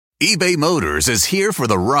eBay Motors is here for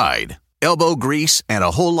the ride. Elbow grease and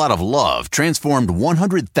a whole lot of love transformed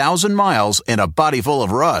 100,000 miles and a body full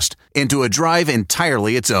of rust into a drive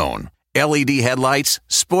entirely its own. LED headlights,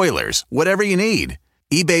 spoilers, whatever you need.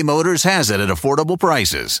 eBay Motors has it at affordable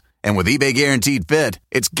prices. And with eBay Guaranteed Fit,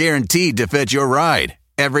 it's guaranteed to fit your ride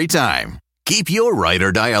every time. Keep your ride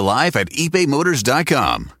or die alive at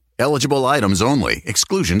ebaymotors.com. Eligible items only.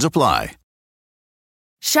 Exclusions apply.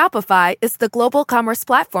 Shopify is the global commerce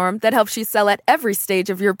platform that helps you sell at every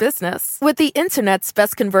stage of your business. With the internet's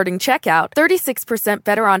best converting checkout, 36%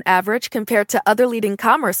 better on average compared to other leading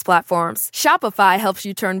commerce platforms, Shopify helps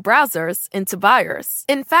you turn browsers into buyers.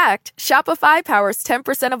 In fact, Shopify powers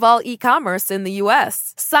 10% of all e-commerce in the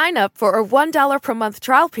U.S. Sign up for a $1 per month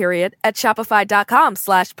trial period at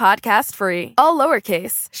shopify.com/podcast free. All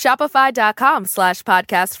lowercase,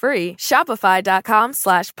 shopify.com/podcast free,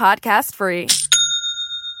 shopify.com/podcast free.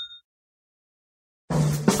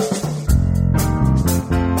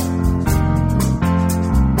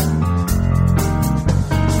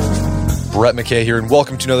 Brett McKay here, and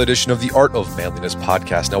welcome to another edition of the Art of Manliness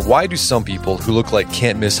podcast. Now, why do some people who look like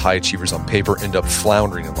can't-miss high achievers on paper end up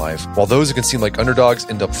floundering in life, while those who can seem like underdogs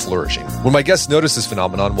end up flourishing? When my guest noticed this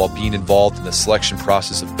phenomenon while being involved in the selection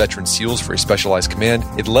process of veteran SEALs for a specialized command,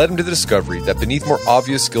 it led him to the discovery that beneath more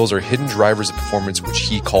obvious skills are hidden drivers of performance, which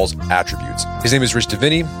he calls attributes. His name is Rich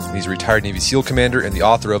Diviney, and he's a retired Navy SEAL commander and the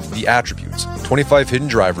author of The Attributes, 25 Hidden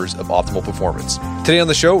Drivers of Optimal Performance. Today on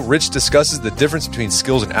the show, Rich discusses the difference between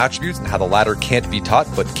skills and attributes and how the latter can't be taught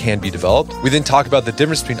but can be developed. We then talk about the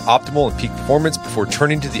difference between optimal and peak performance before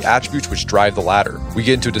turning to the attributes which drive the latter. We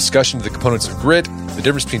get into a discussion of the components of grit, the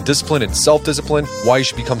difference between discipline and self-discipline, why you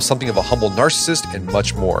should become something of a humble narcissist, and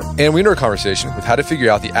much more. And we enter a conversation with how to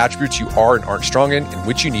figure out the attributes you are and aren't strong in and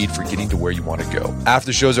which you need for getting to where you want to go. After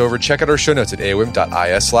the show's over, check out our show notes at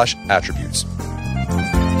aom.is/attributes.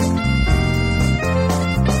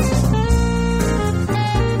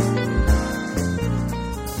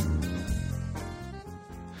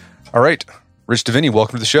 All right, Rich Diviney,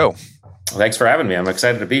 welcome to the show. Thanks for having me. I'm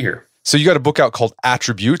excited to be here. So you got a book out called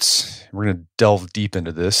Attributes. We're going to delve deep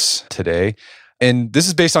into this today. And this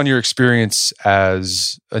is based on your experience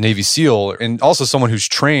as a Navy SEAL and also someone who's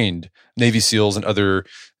trained Navy SEALs and other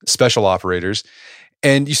special operators.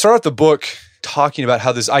 And you start out the book talking about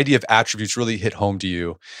how this idea of attributes really hit home to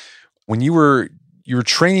you when you were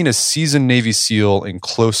training a seasoned Navy SEAL in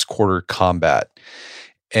close quarter combat.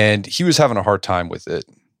 And he was having a hard time with it.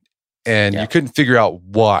 And you couldn't figure out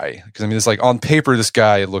why. Because I mean, it's like on paper, this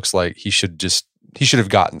guy, it looks like he should have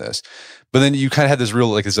gotten this. But then you kind of had this real,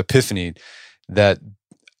 like this epiphany that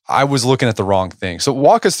I was looking at the wrong thing. So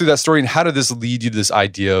walk us through that story and how did this lead you to this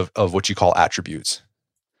idea of what you call attributes?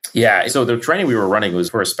 Yeah. So the training we were running was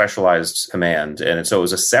for a specialized command. And so it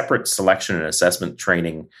was a separate selection and assessment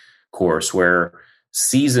training course where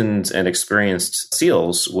seasoned and experienced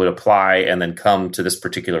SEALs would apply and then come to this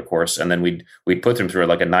particular course. And then we'd put them through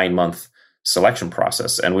like a 9-month selection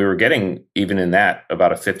process. And we were getting, even in that,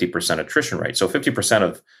 about a 50% attrition rate. So 50%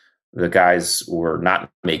 of the guys were not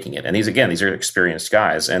making it. And these are experienced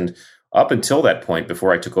guys. And up until that point,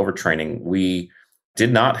 before I took over training, we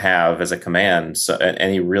did not have, as a command,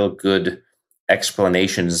 any real good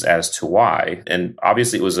explanations as to why. And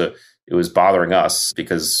obviously it was bothering us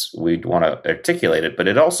because we'd want to articulate it, but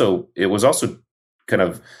it was also kind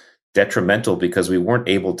of detrimental because we weren't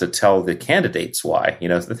able to tell the candidates why.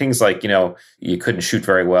 The things like, you couldn't shoot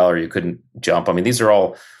very well or you couldn't jump. I mean, these are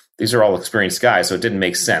all experienced guys, so it didn't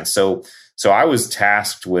make sense. So I was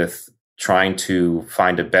tasked with trying to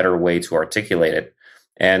find a better way to articulate it.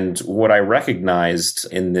 And what I recognized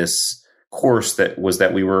in this course that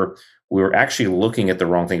we were actually looking at the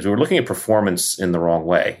wrong things. We were looking at performance in the wrong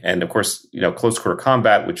way. And of course, close quarter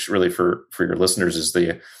combat, which really for your listeners is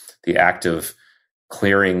the act of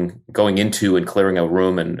going into and clearing a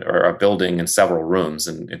room or a building in several rooms.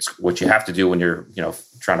 And it's what you have to do when you're,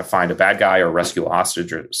 trying to find a bad guy or rescue a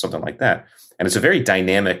hostage or something like that. And it's a very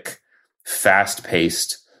dynamic,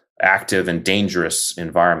 fast-paced, active, and dangerous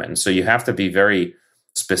environment. And so you have to be very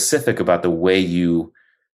specific about the way you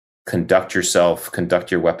conduct yourself,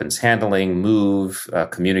 conduct your weapons handling, move,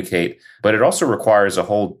 communicate. But it also requires a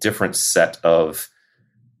whole different set of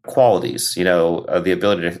qualities, the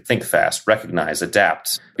ability to think fast, recognize,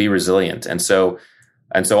 adapt, be resilient. And so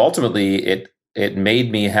ultimately it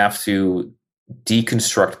made me have to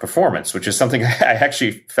deconstruct performance, which is something I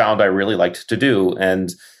actually found I really liked to do,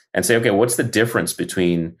 and say, okay, what's the difference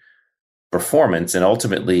between performance, and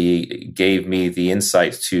ultimately gave me the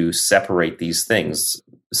insight to separate these things.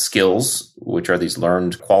 skills, which are these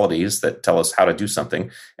learned qualities that tell us how to do something,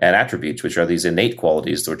 and attributes, which are these innate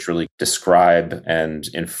qualities which really describe and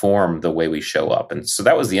inform the way we show up. And so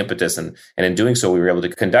that was the impetus. And in doing so, we were able to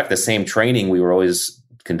conduct the same training we were always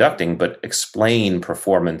conducting, but explain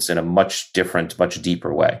performance in a much different, much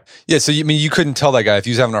deeper way. Yeah. So you couldn't tell that guy if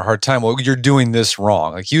he was having a hard time, well, you're doing this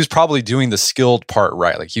wrong. Like he was probably doing the skilled part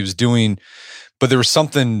right. Like he was doing, but there was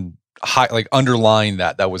something underlying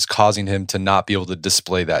that was causing him to not be able to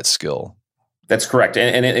display that skill. That's correct.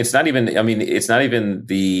 And it's not even,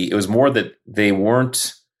 it was more that they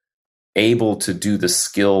weren't able to do the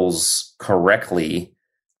skills correctly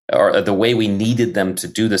or the way we needed them to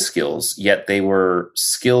do the skills, yet they were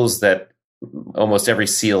skills that almost every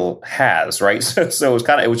SEAL has, right? So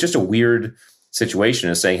it was just a weird situation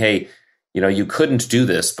of saying, hey, you couldn't do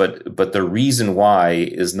this, but the reason why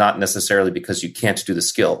is not necessarily because you can't do the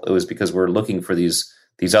skill. It was because we're looking for these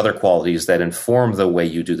other qualities that inform the way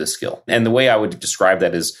you do the skill. And the way I would describe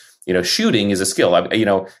that is, shooting is a skill. Let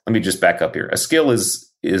me just back up here. A skill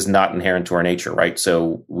is not inherent to our nature, right?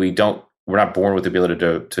 So we're not born with the ability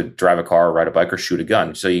to drive a car, or ride a bike, or shoot a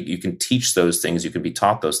gun. So you can teach those things. You can be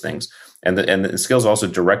taught those things, and the skills also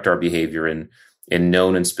direct our behavior in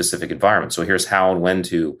known and specific environments. So here's how and when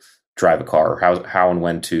to drive a car, or how and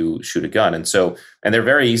when to shoot a gun. And they're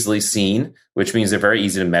very easily seen, which means they're very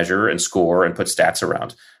easy to measure and score and put stats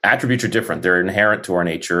around. Attributes are different. They're inherent to our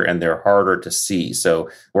nature and they're harder to see. So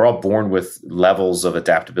we're all born with levels of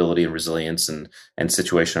adaptability and resilience and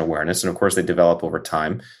situational awareness. And of course they develop over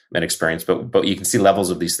time and experience, but you can see levels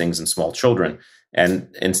of these things in small children.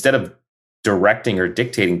 And instead of directing or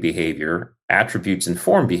dictating behavior, attributes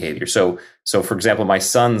inform behavior. So for example, my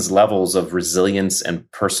son's levels of resilience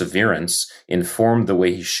and perseverance informed the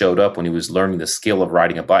way he showed up when he was learning the skill of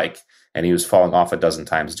riding a bike, and he was falling off a dozen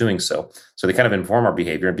times doing so. So they kind of inform our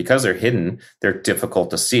behavior, and because they're hidden, they're difficult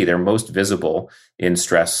to see. They're most visible in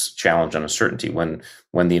stress, challenge, and uncertainty, when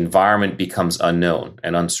the environment becomes unknown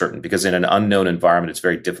and uncertain, because in an unknown environment, it's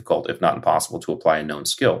very difficult, if not impossible, to apply a known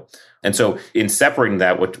skill. And so in separating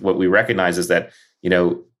that, what we recognize is that,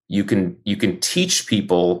 you can teach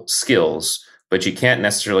people skills, but you can't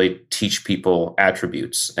necessarily teach people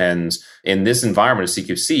attributes. And in this environment of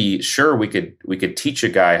CQC, sure, we could teach a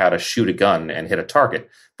guy how to shoot a gun and hit a target,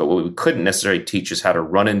 but what we couldn't necessarily teach is how to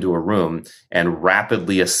run into a room and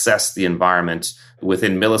rapidly assess the environment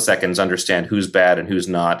within milliseconds, understand who's bad and who's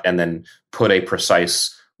not, and then put a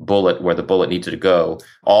precise bullet where the bullet needed to go,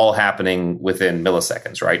 all happening within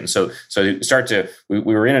milliseconds, right? And so we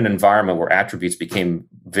were in an environment where attributes became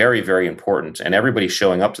very, very important, and everybody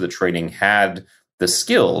showing up to the training had the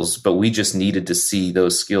skills, but we just needed to see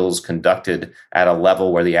those skills conducted at a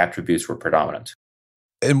level where the attributes were predominant.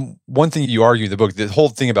 And one thing you argue in the book, the whole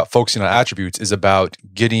thing about focusing on attributes is about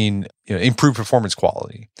getting improved performance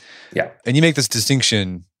quality. Yeah. And you make this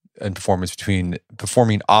distinction in performance between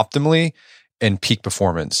performing optimally and peak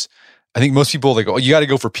performance. I think most people you got to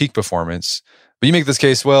go for peak performance, but you make this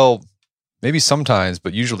case, well, maybe sometimes,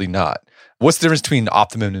 but usually not. What's the difference between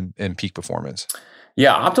optimum and peak performance?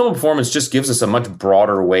 Yeah, optimal performance just gives us a much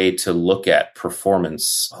broader way to look at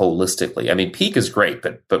performance holistically. I mean, peak is great,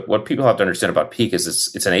 but what people have to understand about peak is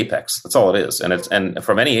it's an apex. That's all it is. And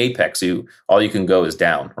from any apex, all you can go is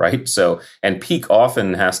down, right? So, and peak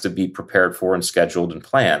often has to be prepared for and scheduled and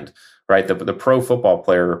planned, right? The pro football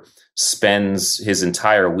player spends his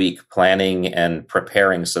entire week planning and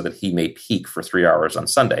preparing so that he may peak for 3 hours on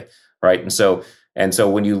Sunday, right? And so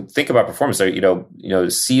when you think about performance,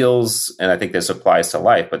 SEALs, and I think this applies to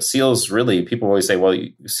life, but SEALs really, people always say, well,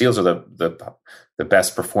 SEALs are the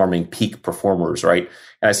best performing peak performers, right?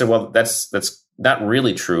 And I said, well, that's not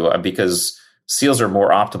really true, because SEALs are more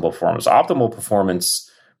optimal performers. Optimal performance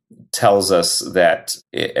tells us that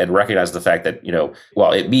and recognizes the fact that,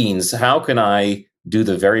 it means how can I do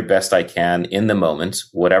the very best I can in the moment,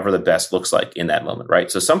 whatever the best looks like in that moment,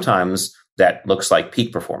 right? So sometimes that looks like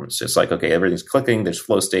peak performance. It's like, okay, everything's clicking, there's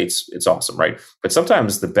flow states, it's awesome, right? But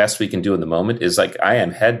sometimes the best we can do in the moment is like, I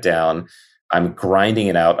am head down, I'm grinding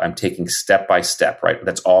it out, I'm taking step by step, right?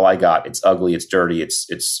 That's all I got. It's ugly, it's dirty,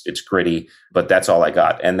 it's gritty, but that's all I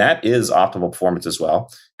got. And that is optimal performance as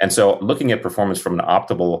well. And so looking at performance from an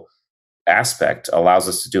optimal aspect allows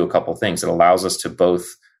us to do a couple of things. It allows us to both,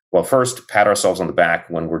 well, first, pat ourselves on the back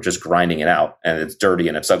when we're just grinding it out and it's dirty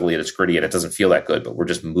and it's ugly and it's gritty and it doesn't feel that good, but we're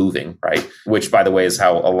just moving, right? Which, by the way, is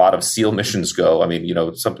how a lot of SEAL missions go. I mean,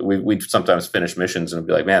 we'd sometimes finish missions and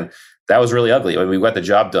be like, man, that was really ugly. I mean, we got the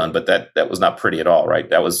job done, but that was not pretty at all, right?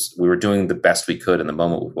 We were doing the best we could in the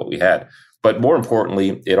moment with what we had. But more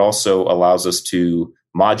importantly, it also allows us to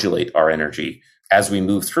modulate our energy as we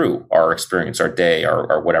move through our experience, our day,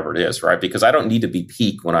 or whatever it is, right? Because I don't need to be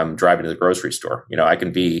peak when I'm driving to the grocery store. I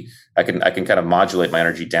can kind of modulate my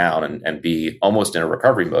energy down and be almost in a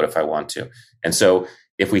recovery mode if I want to. And so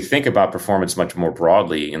if we think about performance much more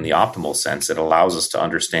broadly in the optimal sense, it allows us to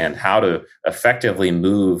understand how to effectively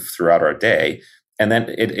move throughout our day. And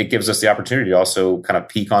then it gives us the opportunity to also kind of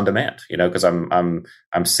peak on demand, because I'm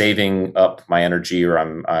saving up my energy, or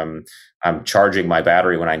I'm charging my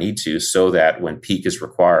battery when I need to, so that when peak is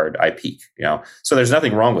required, I peak. So there's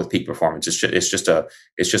nothing wrong with peak performance. It's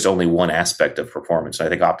just only one aspect of performance. And I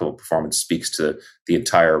think optimal performance speaks to the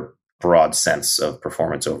entire broad sense of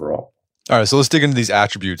performance overall. All right, so let's dig into these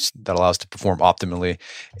attributes that allow us to perform optimally.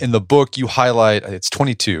 In the book, you highlight, it's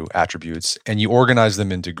 22 attributes, and you organize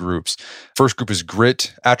them into groups. First group is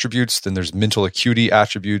grit attributes, then there's mental acuity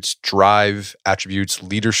attributes, drive attributes,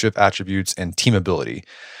 leadership attributes, and team ability.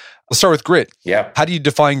 Let's start with grit. Yeah. How do you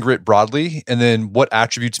define grit broadly? And then what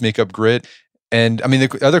attributes make up grit? And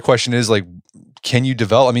the other question is, can you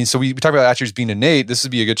develop? So we talk about attributes being innate. This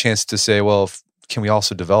would be a good chance to say, well, can we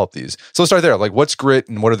also develop these? So let's start there. What's grit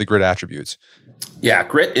and what are the grit attributes? Yeah,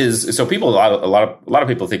 grit is, so people, a lot of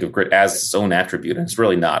people think of grit as its own attribute, and it's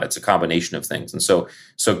really not. It's a combination of things. And so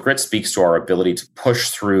grit speaks to our ability to push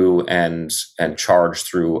through and charge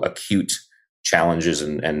through acute challenges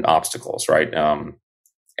and obstacles, right?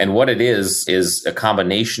 And what it is a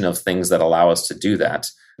combination of things that allow us to do that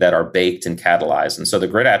are baked and catalyzed. And so the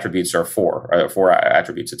grit attributes are four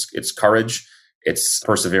attributes. It's courage, it's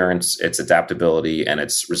perseverance, it's adaptability, and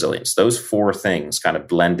it's resilience. Those four things kind of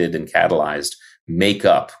blended and catalyzed make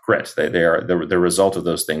up grit. They are the result of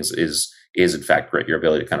those things is in fact grit, your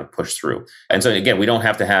ability to kind of push through. And so again, we don't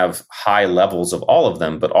have to have high levels of all of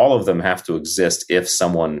them, but all of them have to exist if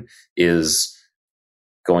someone is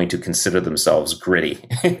going to consider themselves gritty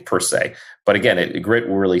per se. But again, grit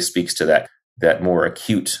really speaks to that more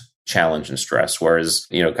acute challenge and stress. Whereas,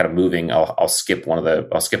 kind of moving, I'll skip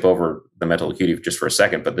over the mental acuity just for a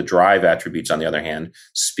second, but the drive attributes, on the other hand,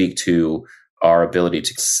 speak to our ability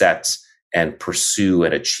to set and pursue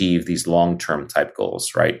and achieve these long-term type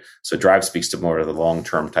goals, right? So drive speaks to more of the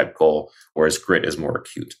long-term type goal, whereas grit is more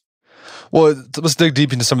acute. Well, let's dig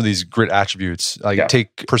deep into some of these grit attributes.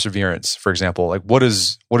 Take perseverance, for example. What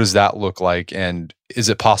does that look like? And is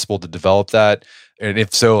it possible to develop that? And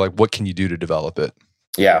if so, what can you do to develop it?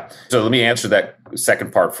 Yeah. So let me answer that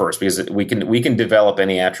second part first, because we can develop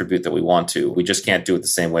any attribute that we want to. We just can't do it the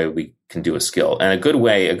same way we can do a skill. And a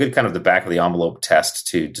good kind of the back of the envelope test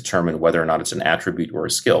to determine whether or not it's an attribute or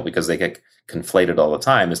a skill, because they get conflated all the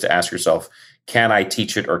time, is to ask yourself, can I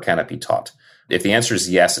teach it or can it be taught? If the answer is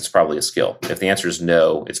yes, it's probably a skill. If the answer is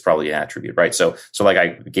no, it's probably an attribute, right? So like I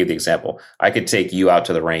gave the example, I could take you out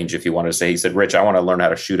to the range if you wanted to say, he said, Rich, I want to learn how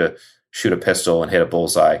to shoot a pistol and hit a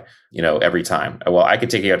bullseye, every time. Well, I could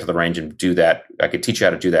take you out to the range and do that. I could teach you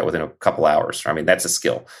how to do that within a couple hours. That's a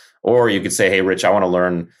skill. Or you could say, hey, Rich, I want to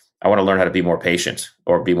learn how to be more patient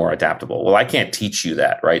or be more adaptable. Well, I can't teach you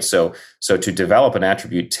that, right? So to develop an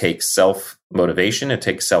attribute takes self-motivation, it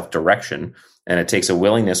takes self-direction, and it takes a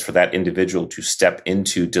willingness for that individual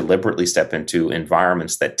to deliberately step into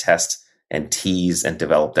environments that test and tease and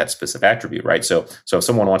develop that specific attribute, right? So if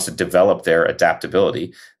someone wants to develop their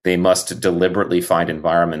adaptability, they must deliberately find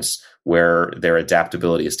environments where their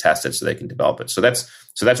adaptability is tested so they can develop it. So that's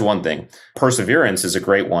one thing. Perseverance is a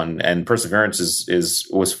great one, and perseverance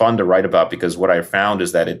was fun to write about, because what I found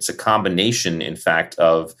is that it's a combination, in fact,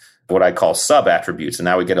 of what I call sub-attributes. And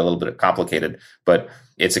now we get a little bit complicated, but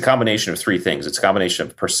it's a combination of three things. It's a combination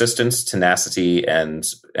of persistence, tenacity, and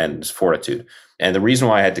fortitude. And the reason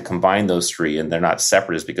why I had to combine those three, and they're not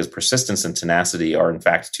separate, is because persistence and tenacity are in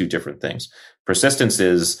fact two different things. Persistence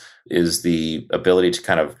is the ability to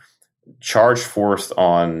kind of charge forth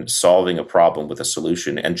on solving a problem with a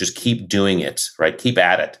solution and just keep doing it, right? Keep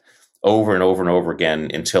at it over and over and over again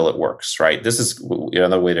until it works, right? This is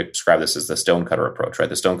another way to describe this is the stonecutter approach, right?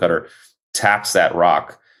 The stonecutter taps that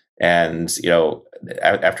rock and,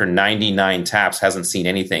 after 99 taps hasn't seen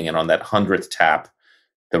anything. And on that 100th tap,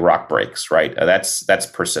 the rock breaks, right? That's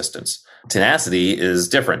persistence. Tenacity is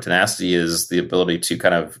different. Tenacity is the ability to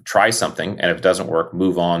kind of try something, and if it doesn't work,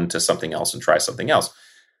 move on to something else and try something else.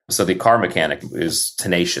 So the car mechanic is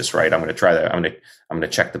tenacious, right? I'm going to try that. I'm going to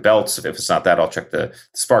check the belts. If it's not that, I'll check the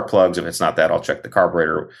spark plugs. If it's not that, I'll check the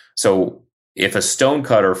carburetor. So if a stone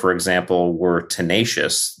cutter, for example, were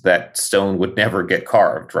tenacious, that stone would never get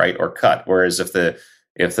carved, right, or cut. Whereas if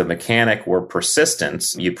the mechanic were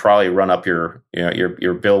persistent, you'd probably run up your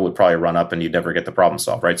bill would probably run up, and you'd never get the problem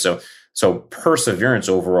solved, right? So So perseverance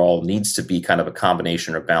overall needs to be kind of a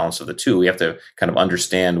combination or balance of the two. We have to kind of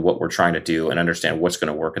understand what we're trying to do and understand what's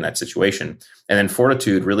going to work in that situation. And then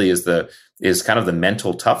fortitude really is kind of the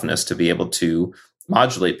mental toughness to be able to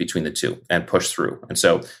modulate between the two and push through. And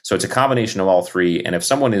so it's a combination of all three. And if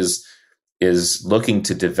someone is looking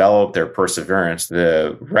to develop their perseverance,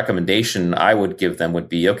 the recommendation I would give them would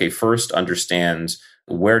be, okay, first understand,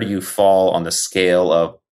 where do you fall on the scale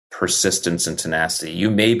of persistence and tenacity? You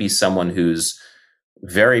may be someone who's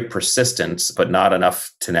very persistent, but not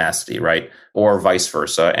enough tenacity, right? Or vice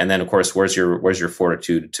versa. And then, of course, where's your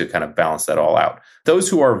fortitude to kind of balance that all out? Those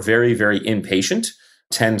who are very, very impatient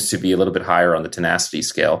tend to be a little bit higher on the tenacity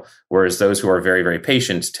scale, whereas those who are very, very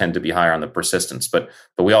patient tend to be higher on the persistence. But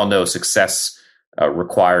we all know success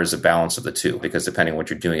requires a balance of the two, because depending on what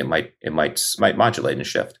you're doing, it might modulate and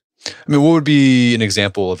shift. I mean, what would be an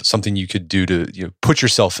example of something you could do to put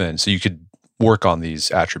yourself in so you could work on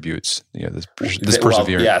these attributes? This perseverance.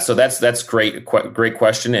 Well, yeah, so that's great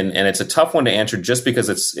question, and it's a tough one to answer just because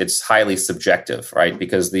it's highly subjective, right?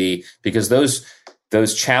 Because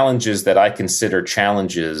those challenges that I consider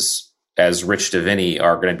challenges as Rich Diviney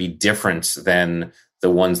are going to be different than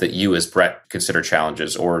the ones that you as Brett consider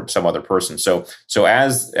challenges, or some other person. So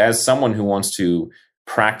as someone who wants to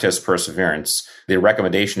practice perseverance, the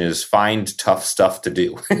recommendation is find tough stuff to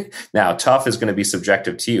do. Now, tough is going to be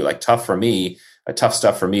subjective to you. Like tough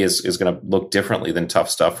stuff for me is going to look differently than tough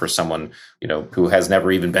stuff for someone, who has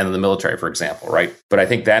never even been in the military, for example, right? But I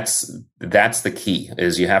think that's the key,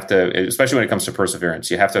 is you have to, especially when it comes to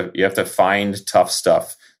perseverance, you have to find tough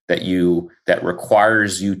stuff that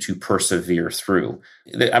requires you to persevere through.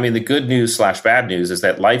 I mean, the good news / bad news is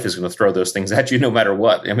that life is going to throw those things at you no matter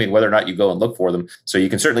what. I mean, whether or not you go and look for them. So you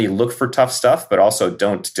can certainly look for tough stuff, but also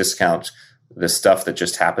don't discount the stuff that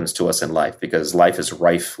just happens to us in life, because life is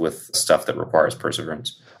rife with stuff that requires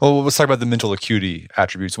perseverance. Well, let's talk about the mental acuity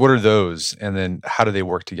attributes. What are those? And then how do they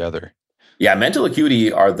work together? Yeah, mental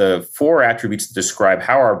acuity are the 4 attributes that describe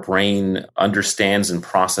how our brain understands and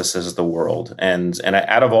processes the world. And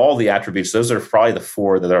out of all the attributes, those are probably the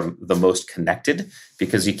 4 that are the most connected,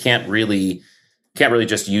 because you can't really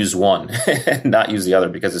just use one and not use the other,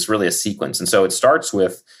 because it's really a sequence. And so it starts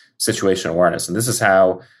with situational awareness. And this is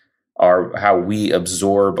how we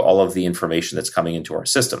absorb all of the information that's coming into our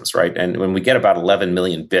systems, right? And when we get about 11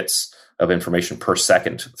 million bits of information per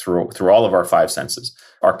second through all of our 5 senses.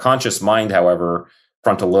 Our conscious mind, however,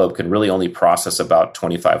 frontal lobe can really only process about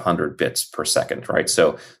 2,500 bits per second, right?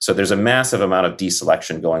 So there's a massive amount of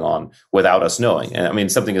deselection going on without us knowing. And I mean,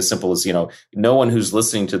 something as simple as, no one who's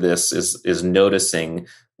listening to this is noticing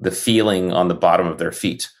the feeling on the bottom of their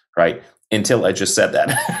feet, right? Until I just said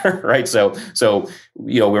that, right? So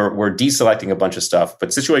we're deselecting a bunch of stuff, but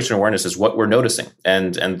situational awareness is what we're noticing,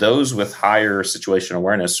 and those with higher situational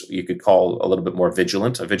awareness you could call a little bit more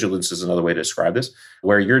vigilant. Vigilance is another way to describe this,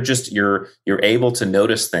 where you're able to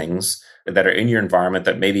notice things that are in your environment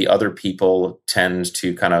that maybe other people tend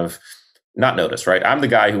to kind of not notice, right? I'm the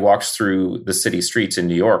guy who walks through the city streets in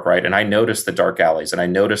New York, right? And I notice the dark alleys, and I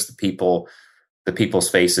notice the people's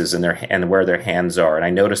faces and where their hands are. And I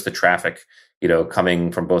notice the traffic,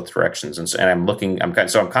 coming from both directions. And I'm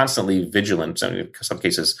constantly vigilant, and in some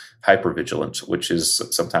cases hyper vigilant, which is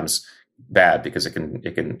sometimes bad because it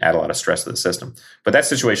can add a lot of stress to the system. But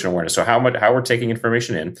that's situational awareness. So how we're taking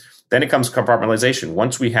information in. Then it comes compartmentalization.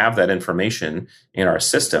 Once we have that information in our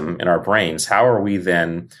system, in our brains, how are we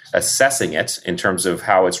then assessing it in terms of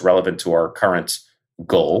how it's relevant to our current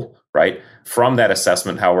goal, right? From that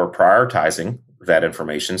assessment, how we're prioritizing that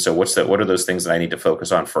information. So what are those things that I need to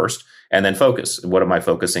focus on first? And then focus. What am I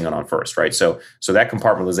focusing on first, right? So that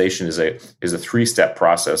compartmentalization is a 3-step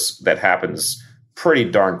process that happens pretty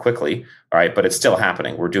darn quickly, all right? But it's still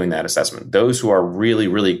happening. We're doing that assessment. Those who are really,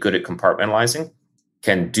 really good at compartmentalizing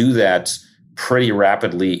can do that pretty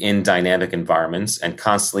rapidly in dynamic environments and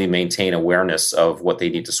constantly maintain awareness of what they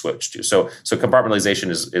need to switch to. So compartmentalization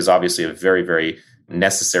is obviously a very, very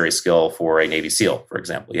necessary skill for a Navy SEAL, for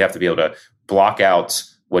example. You have to be able to block out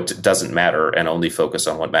what doesn't matter and only focus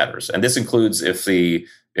on what matters. And this includes if the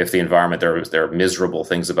environment, there are miserable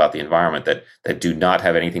things about the environment that do not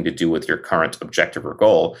have anything to do with your current objective or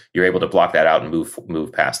goal, you're able to block that out and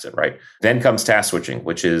move past it, right? Then comes task switching,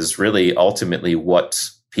 which is really ultimately what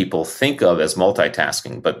people think of as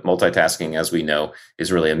multitasking. But multitasking, as we know,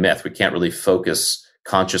 is really a myth. We can't really focus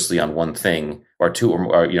consciously on one thing or two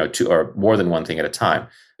or more than one thing at a time.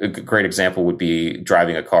 A great example would be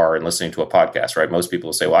driving a car and listening to a podcast, right? Most people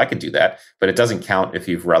will say, well, I can do that, but it doesn't count if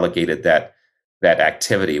you've relegated that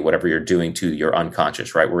activity, whatever you're doing, to your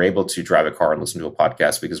unconscious, right? We're able to drive a car and listen to a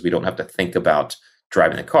podcast because we don't have to think about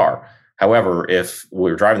driving the car. However, if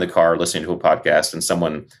we're driving the car listening to a podcast and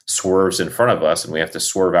someone swerves in front of us and we have to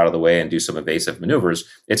swerve out of the way and do some evasive maneuvers,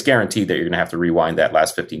 it's guaranteed that you're going to have to rewind that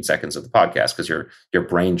last 15 seconds of the podcast because your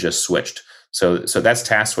brain just switched. So that's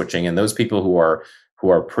task switching. And those people who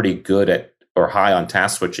are pretty good at or high on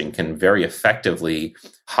task switching can very effectively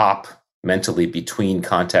hop mentally between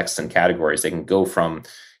contexts and categories. They can go from,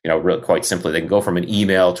 really quite simply, they can go from an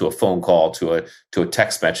email to a phone call to a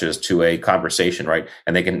text message to a conversation, right?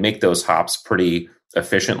 And they can make those hops pretty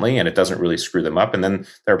efficiently, and it doesn't really screw them up. And then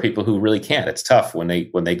there are people who really can't. It's tough when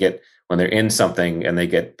they're in something and they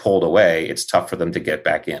get pulled away. It's tough for them to get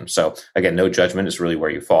back in. So again, no judgment is really where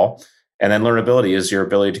you fall. And then learnability is your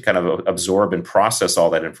ability to kind of absorb and process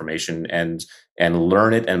all that information and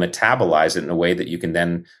learn it and metabolize it in a way that you can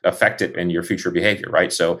then affect it in your future behavior,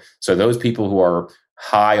 right? So those people who are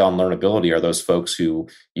high on learnability are those folks who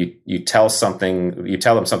you tell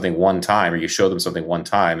them something one time or you show them something one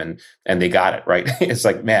time and they got it, right? It's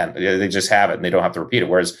like, man, they just have it and they don't have to repeat it.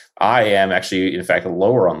 Whereas I am actually, in fact,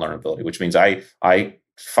 lower on learnability, which means I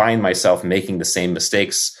find myself making the same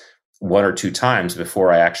mistakes one or two times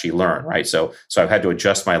before I actually learn, right? So I've had to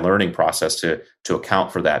adjust my learning process to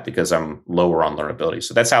account for that because I'm lower on learnability.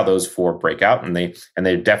 So that's how those four break out, and they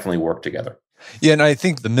definitely work together. Yeah, and I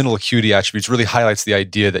think the mental acuity attributes really highlights the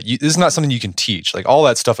idea that this is not something you can teach. Like all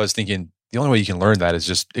that stuff, I was thinking the only way you can learn that is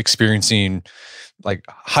just experiencing like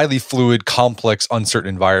highly fluid, complex, uncertain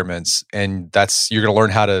environments, and you're going to learn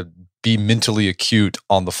how to be mentally acute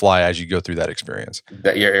on the fly as you go through that experience.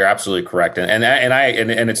 You're absolutely correct, and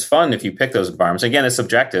it's fun if you pick those environments. Again, it's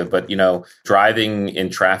subjective, but driving in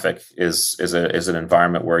traffic is an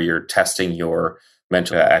environment where you're testing your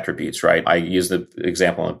mental attributes, right? I use the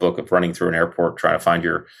example in the book of running through an airport trying to find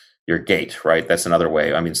your gate, right? That's another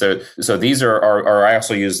way. I mean, so these are I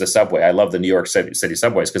also use the subway. I love the New York City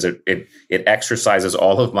subways because it exercises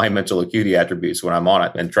all of my mental acuity attributes when I'm on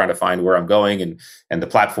it and trying to find where I'm going and the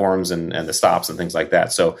platforms and the stops and things like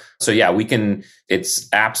that. So yeah, it's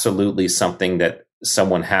absolutely something that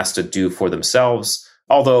someone has to do for themselves.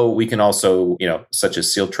 Although we can also, such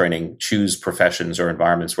as SEAL training, choose professions or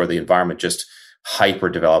environments where the environment just hyper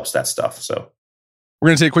develops that stuff. So we're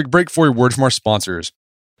going to take a quick break for a word from our sponsors.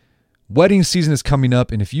 Wedding season is coming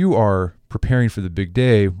up, and if you are preparing for the big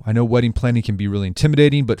day, I know wedding planning can be really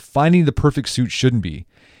intimidating, but finding the perfect suit shouldn't be.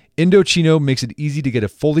 Indochino makes it easy to get a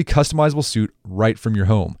fully customizable suit right from your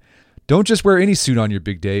home. Don't just wear any suit on your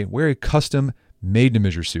big day, wear a custom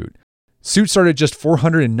made-to-measure suit. Suits start at just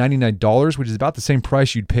 $499, which is about the same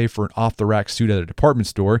price you'd pay for an off-the-rack suit at a department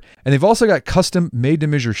store, and they've also got custom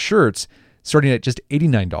made-to-measure shirts starting at just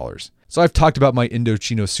 $89. So I've talked about my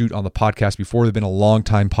Indochino suit on the podcast before. They've been a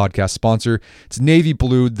long-time podcast sponsor. It's navy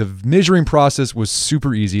blue. The measuring process was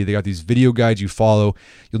super easy. They got these video guides you follow.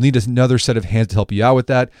 You'll need another set of hands to help you out with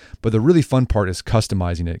that. But the really fun part is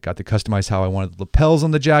customizing it. Got to customize how I wanted the lapels on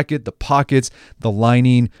the jacket, the pockets, the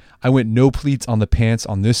lining. I went no pleats on the pants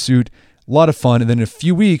on this suit. A lot of fun. And then in a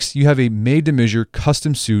few weeks, you have a made-to-measure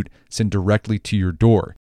custom suit sent directly to your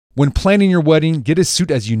door. When planning your wedding, get a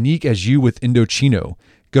suit as unique as you with Indochino.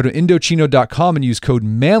 Go to Indochino.com and use code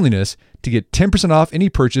manliness to get 10% off any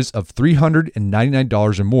purchase of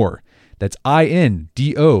 $399 or more. That's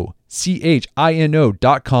INDOCHINO.com,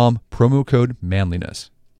 promo code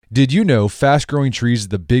manliness. Did you know Fast Growing Trees is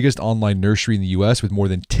the biggest online nursery in the U.S. with more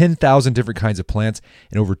than 10,000 different kinds of plants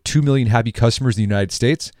and over 2 million happy customers in the United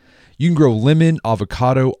States? You can grow lemon,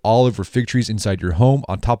 avocado, olive, or fig trees inside your home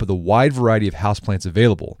on top of the wide variety of houseplants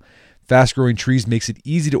available. Fast Growing Trees makes it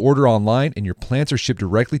easy to order online, and your plants are shipped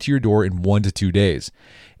directly to your door in 1 to 2 days.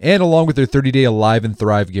 And along with their 30-day Alive and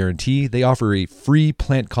Thrive guarantee, they offer a free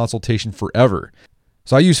plant consultation forever.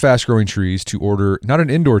 So I use Fast Growing Trees to order not an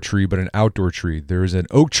indoor tree, but an outdoor tree. There's an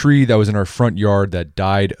oak tree that was in our front yard that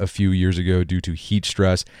died a few years ago due to heat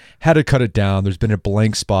stress. Had to cut it down. There's been a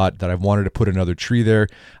blank spot that I wanted to put another tree there.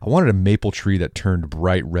 I wanted a maple tree that turned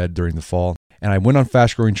bright red during the fall. And I went on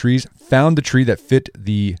Fast Growing Trees, found the tree that fit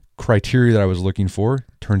the criteria that I was looking for.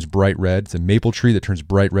 Turns bright red. It's a maple tree that turns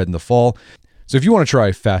bright red in the fall. So if you want to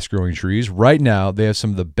try Fast Growing Trees, right now they have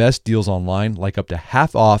some of the best deals online, like up to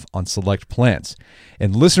half off on select plants.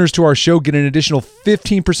 And listeners to our show get an additional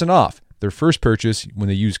 15% off their first purchase when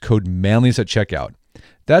they use code manliness at checkout.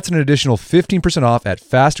 That's an additional 15% off at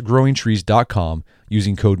fastgrowingtrees.com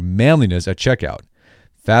using code manliness at checkout.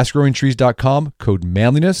 Fastgrowingtrees.com, code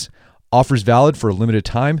manliness. Offers valid for a limited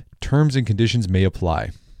time. Terms and conditions may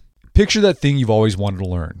apply. Picture that thing you've always wanted to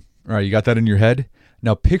learn. All right, you got that in your head?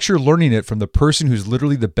 Now picture learning it from the person who's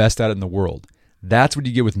literally the best at it in the world. That's what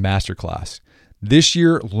you get with Masterclass. This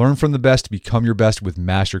year, learn from the best to become your best with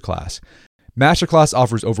Masterclass. Masterclass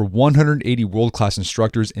offers over 180 world-class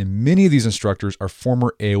instructors, and many of these instructors are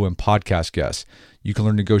former AOM podcast guests. You can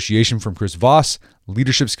learn negotiation from Chris Voss,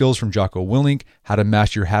 leadership skills from Jocko Willink, how to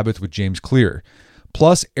master your habits with James Clear.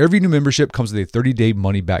 Plus, every new membership comes with a 30-day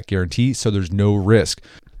money-back guarantee, so there's no risk.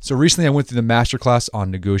 So recently I went through the masterclass on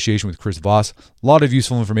negotiation with Chris Voss. A lot of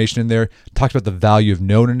useful information in there. Talked about the value of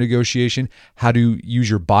no in negotiation, how to use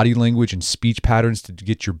your body language and speech patterns to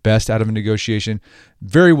get your best out of a negotiation.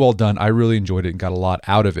 Very well done. I really enjoyed it and got a lot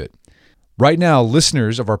out of it. Right now,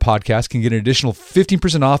 listeners of our podcast can get an additional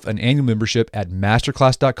 15% off an annual membership at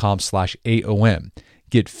masterclass.com/AOM.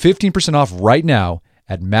 Get 15% off right now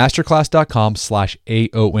at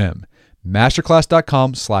masterclass.com/AOM.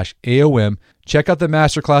 masterclass.com/AOM. Check out the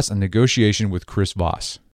masterclass on negotiation with Chris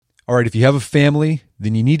Voss. All right, if you have a family,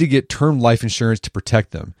 then you need to get term life insurance to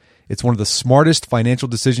protect them. It's one of the smartest financial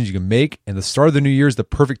decisions you can make, and the start of the new year is the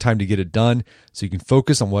perfect time to get it done so you can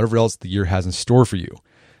focus on whatever else the year has in store for you.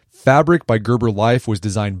 Fabric by Gerber Life was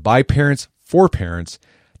designed by parents for parents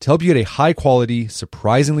to help you get a high-quality,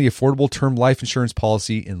 surprisingly affordable term life insurance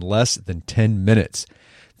policy in less than 10 minutes.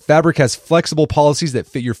 Fabric has flexible policies that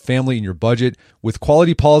fit your family and your budget, with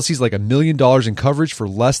quality policies like $1 million in coverage for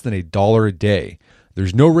less than $1 a day.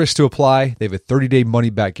 There's no risk to apply. They have a 30-day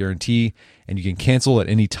money-back guarantee, and you can cancel at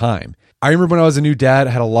any time. I remember when I was a new dad,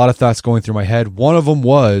 I had a lot of thoughts going through my head. One of them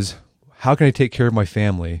was, how can I take care of my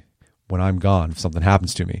family when I'm gone if something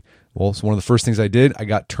happens to me? Well, so one of the first things I did, I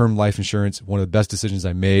got term life insurance, one of the best decisions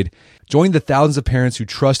I made. Join the thousands of parents who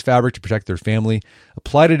trust Fabric to protect their family.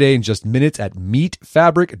 Apply today in just minutes at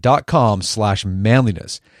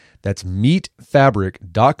meetfabric.com/manliness. That's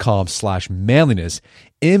meetfabric.com/manliness.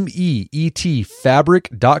 MEET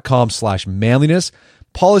fabric.com/manliness.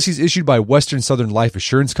 Policies issued by Western Southern Life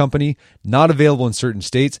Assurance Company, not available in certain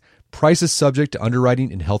states. Prices subject to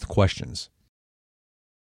underwriting and health questions.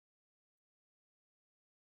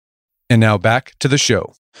 And now back to the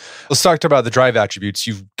show. Let's talk about the drive attributes.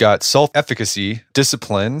 You've got self-efficacy,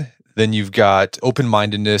 discipline, then you've got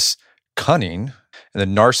open-mindedness, cunning, and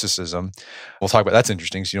then narcissism. We'll talk about that's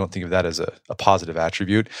interesting, so you don't think of that as a positive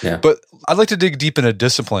attribute. Yeah. But I'd like to dig deep into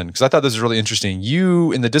discipline because I thought this was really interesting.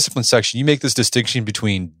 You, in the discipline section, you make this distinction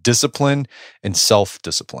between discipline and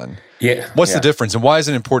self-discipline. Yeah. What's the difference, and why is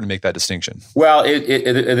it important to make that distinction? Well, it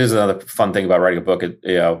is another fun thing about writing a book.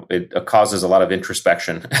 It causes a lot of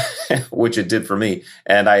introspection, which it did for me.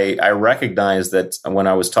 And I recognize that when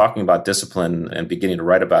I was talking about discipline and beginning to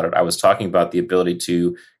write about it, I was talking about the ability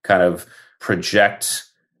to kind of project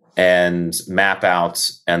and map out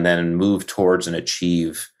and then move towards and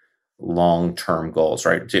achieve long-term goals,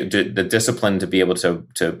 right? The discipline to be able to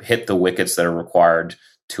hit the wickets that are required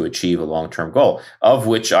to achieve a long-term goal, of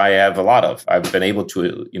which I have a lot of. I've been able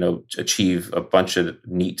to, achieve a bunch of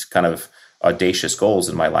neat kind of audacious goals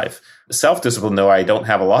in my life. Self-discipline, though, I don't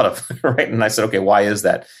have a lot of, right? And I said, okay, why is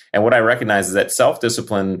that? And what I recognize is that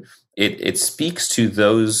self-discipline, it speaks to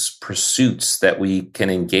those pursuits that we can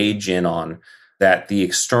engage in on that the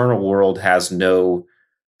external world has no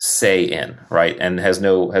say in, right? And has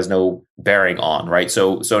no bearing on, right?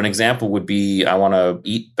 So an example would be, I want to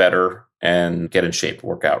eat better and get in shape,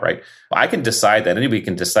 work out, right? I can decide that. Anybody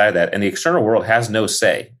can decide that. And the external world has no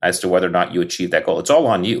say as to whether or not you achieve that goal. It's all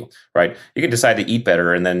on you, right? You can decide to eat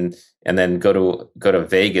better and then go to a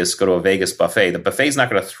Vegas buffet. The buffet's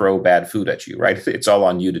not going to throw bad food at you, right? It's all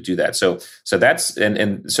on you to do that. So that's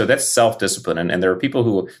so that's self-discipline. And there are people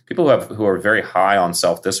who are very high on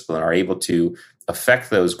self-discipline are able to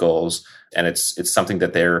affect those goals. And it's something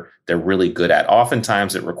that they're really good at.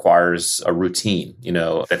 Oftentimes it requires a routine,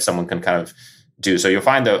 that someone can kind of do. So you'll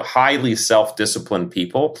find the highly self-disciplined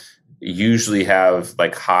people usually have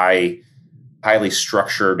like highly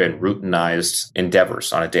structured and routinized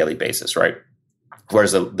endeavors on a daily basis, right?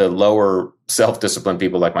 Whereas the lower self-disciplined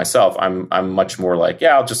people like myself, I'm much more like,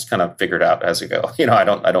 I'll just kind of figure it out as I go. I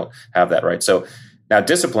don't have that, right? So now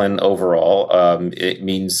discipline overall, it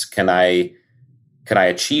means can I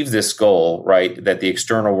achieve this goal, right, that the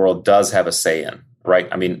external world does have a say in, right?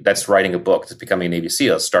 I mean, that's writing a book, that's becoming a Navy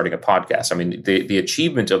SEAL, starting a podcast. I mean, the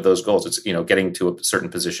achievement of those goals, it's, getting to a certain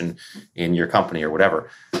position in your company or whatever.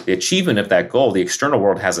 The achievement of that goal, the external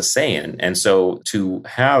world has a say in. And so to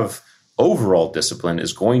have overall discipline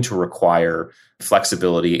is going to require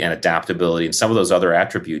flexibility and adaptability and some of those other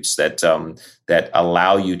attributes that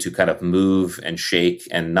allow you to kind of move and shake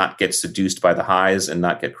and not get seduced by the highs and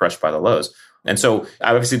not get crushed by the lows. And so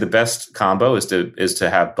obviously the best combo is to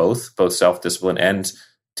have both self-discipline and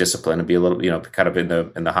discipline and be a little, kind of in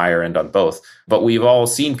the higher end on both. But we've all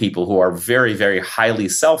seen people who are very, very highly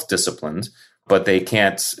self-disciplined but they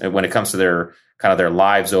can't, when it comes to their kind of their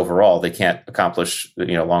lives overall, they can't accomplish,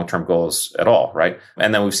 long-term goals at all, right?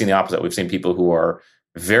 And then we've seen the opposite. We've seen people who are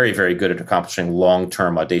very, very good at accomplishing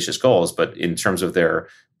long-term audacious goals, but in terms of their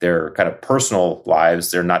kind of personal lives,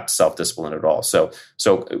 they're not self-disciplined at all. So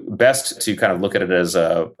best to kind of look at it as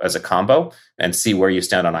a combo and see where you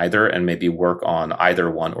stand on either, and maybe work on either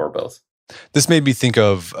one or both. This made me think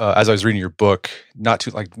of, as I was reading your book,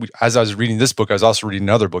 as I was reading this book, I was also reading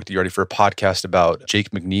another book that you're ready for a podcast about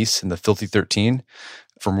Jake McNeese and the Filthy 13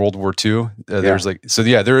 from World War II.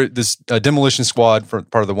 They're this demolition squad for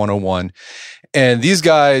part of the 101. And these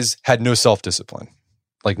guys had no self-discipline,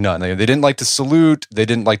 like none. They didn't like to salute. They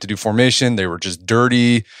didn't like to do formation. They were just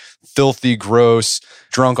dirty, filthy, gross,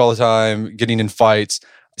 drunk all the time, getting in fights.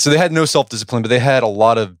 So they had no self-discipline, but they had a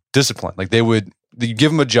lot of discipline. Like you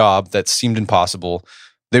give them a job that seemed impossible,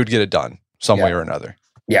 they would get it done some way or another.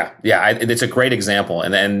 Yeah. It's a great example.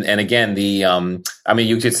 And again,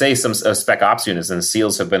 you could say some spec ops units and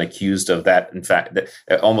SEALs have been accused of that. In fact,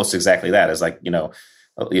 almost exactly that is like,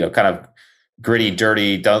 kind of gritty,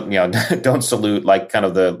 dirty, don't salute, like kind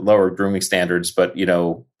of the lower grooming standards, but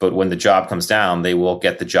when the job comes down, they will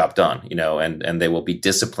get the job done, and they will be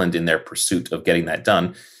disciplined in their pursuit of getting that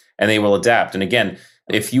done, and they will adapt. And again,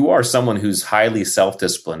 if you are someone who's highly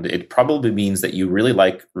self-disciplined, it probably means that you really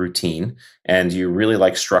like routine and you really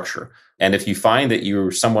like structure. And if you find that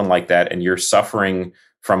you're someone like that and you're suffering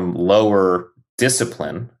from lower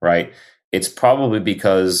discipline, right, it's probably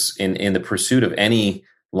because in the pursuit of any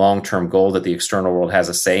long-term goal that the external world has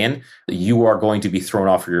a say in, you are going to be thrown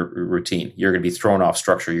off your routine. You're going to be thrown off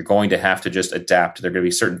structure. You're going to have to just adapt. There are going to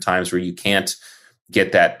be certain times where you can't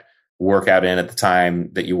get that workout in at the time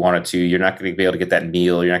that you wanted to. You're not going to be able to get that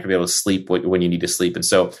meal. You're not going to be able to sleep when you need to sleep. And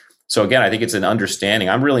so again, I think it's an understanding.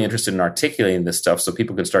 I'm really interested in articulating this stuff so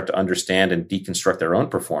people can start to understand and deconstruct their own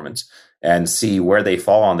performance and see where they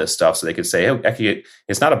fall on this stuff, so they could say, oh, actually,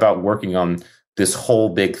 it's not about working on this whole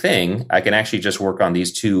big thing. I can actually just work on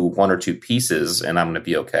these one or two pieces and I'm going to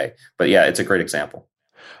be okay. But yeah, it's a great example.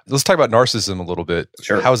 Let's talk about narcissism a little bit.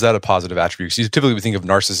 Sure. How is that a positive attribute? Because you typically would think of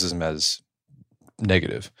narcissism as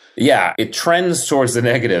negative. Yeah, it trends towards the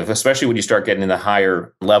negative, especially when you start getting into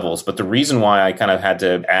higher levels. But the reason why I kind of had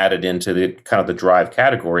to add it into the kind of the drive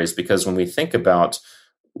category is because when we think about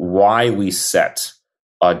why we set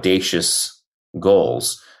audacious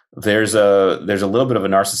goals, there's a little bit of a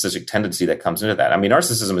narcissistic tendency that comes into that. I mean,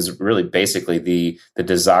 narcissism is really basically the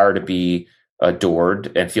desire to be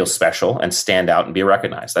adored and feel special and stand out and be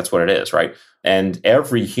recognized. That's what it is, right? And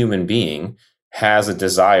every human being has a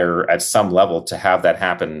desire at some level to have that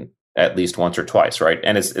happen at least once or twice, right?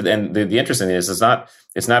 And the interesting thing is it's not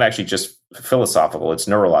actually just philosophical, it's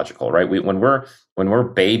neurological, right? When we're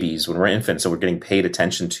babies, when we're infants, so we're getting paid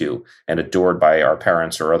attention to and adored by our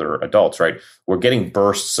parents or other adults, right? We're getting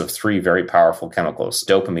bursts of three very powerful chemicals.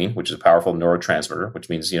 Dopamine, which is a powerful neurotransmitter, which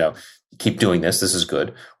means, keep doing this is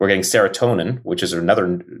good. We're getting serotonin, which is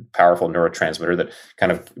another powerful neurotransmitter that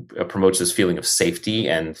kind of promotes this feeling of safety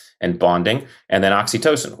and bonding. And then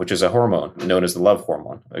oxytocin, which is a hormone known as the love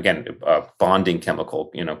hormone. Again, a bonding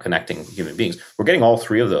chemical, connecting human beings. We're getting all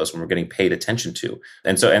three of those when we're getting paid attention to.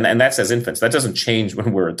 And so, and that's as infants. That doesn't change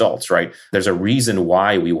when we're adults, right? There's a reason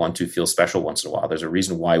why we want to feel special once in a while. There's a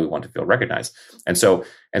reason why we want to feel recognized. And so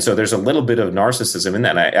there's a little bit of narcissism in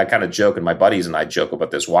that. And I kind of joke, and my buddies and I joke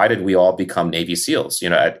about this. Why did we all become Navy SEALs,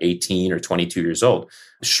 at 18 or 22 years old?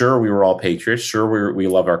 Sure, we were all patriots. Sure, we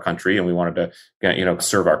love our country and we wanted to,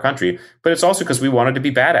 serve our country. But it's also because we wanted to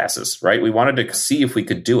be badasses, right? We wanted to see if we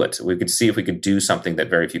could do it. We could see if we could do something that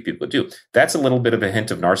very few people do. That's a little bit of a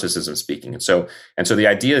hint of narcissism speaking. And so the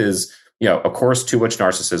idea is, of course, too much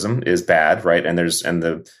narcissism is bad, right? And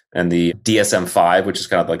the DSM-5, which is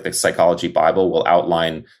kind of like the psychology Bible, will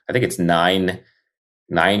outline, I think it's nine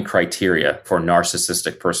criteria for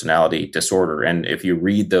narcissistic personality disorder. And if you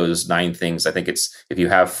read those 9 things, I think it's, if you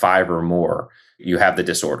have 5 or more, you have the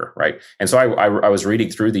disorder, right? And so I was reading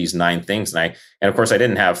through these 9 things, and of course I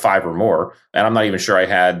didn't have 5 or more, and I'm not even sure I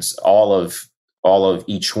had all of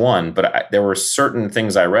each one, but there were certain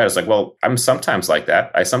things I read. It's like, well, I'm sometimes like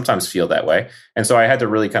that. I sometimes feel that way. And so I had to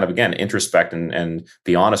really kind of, again, introspect and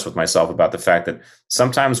be honest with myself about the fact that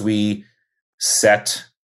sometimes we set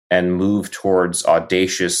and move towards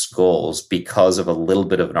audacious goals because of a little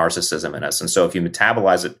bit of narcissism in us. And so if you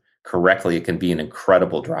metabolize it correctly, it can be an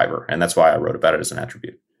incredible driver. And that's why I wrote about it as an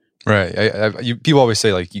attribute. Right. People always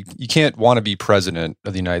say, like, you can't want to be president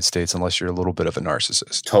of the United States unless you're a little bit of a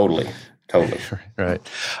narcissist. Totally. Right.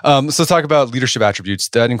 So let's talk about leadership attributes.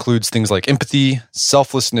 That includes things like empathy,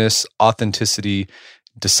 selflessness, authenticity,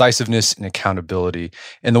 decisiveness and accountability.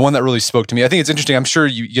 And the one that really spoke to me, I think it's interesting. I'm sure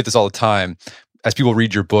you get this all the time. As people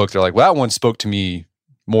read your book, they're like, well, that one spoke to me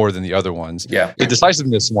more than the other ones. Yeah. The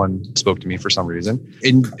decisiveness one spoke to me for some reason.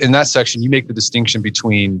 In that section, you make the distinction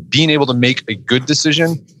between being able to make a good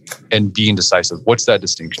decision and being decisive. What's that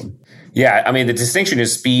distinction? Yeah, I mean, the distinction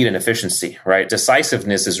is speed and efficiency, right?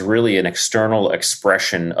 Decisiveness is really an external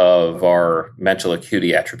expression of our mental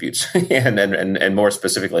acuity attributes, and more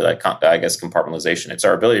specifically, like, I guess, compartmentalization. It's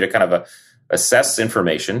our ability to kind of assess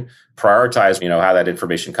information, prioritize, how that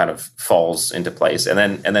information kind of falls into place, and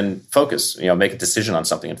then focus, make a decision on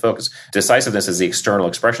something and focus. Decisiveness is the external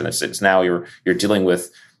expression. It's now you're dealing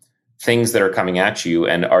with things that are coming at you,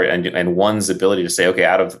 and one's ability to say, okay,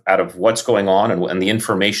 out of what's going on and the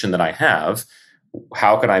information that I have,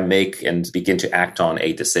 how can I make and begin to act on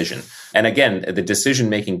a decision? And again, the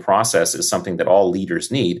decision-making process is something that all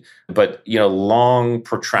leaders need, but long,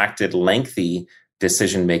 protracted, lengthy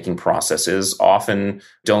decision-making processes often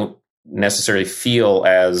don't necessarily feel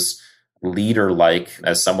as leader-like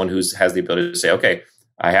as someone who has the ability to say, okay,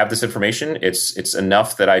 I have this information. It's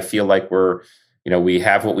enough that I feel like we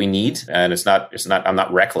have what we need, and I'm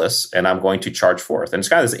not reckless, and I'm going to charge forth. And it's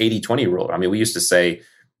kind of this 80-20 rule. I mean, we used to say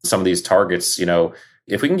some of these targets,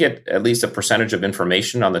 if we can get at least a percentage of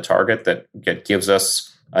information on the target that gives us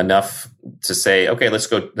enough to say, okay, let's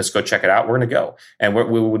go check it out, we're going to go. And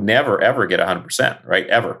we would never, ever get 100%, right?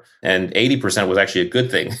 Ever. And 80% was actually a good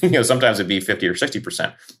thing. Sometimes it'd be 50 or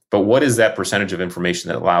 60%. But what is that percentage of information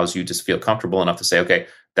that allows you to feel comfortable enough to say, okay,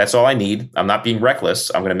 that's all I need. I'm not being reckless.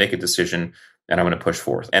 I'm going to make a decision and I'm going to push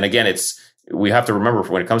forth. And again, we have to remember,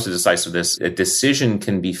 when it comes to decisiveness, a decision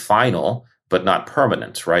can be final, but not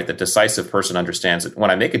permanent, right? The decisive person understands that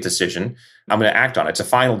when I make a decision, I'm going to act on it. It's a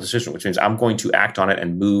final decision, which means I'm going to act on it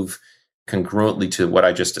and move congruently to what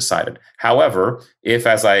I just decided. However, if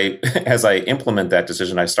as I implement that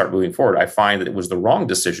decision, I start moving forward, I find that it was the wrong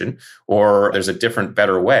decision, or there's a different,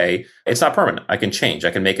 better way, it's not permanent. I can change.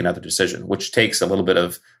 I can make another decision, which takes a little bit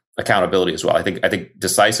of accountability as well. I think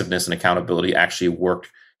decisiveness and accountability actually work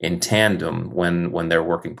in tandem when they're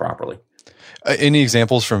working properly. Any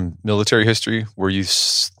examples from military history where you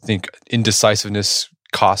think indecisiveness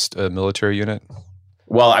cost a military unit?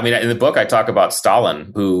 Well, I mean, in the book, I talk about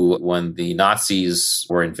Stalin, who, when the Nazis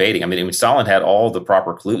were invading, Stalin had all the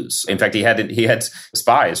proper clues. In fact, he had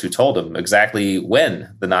spies who told him exactly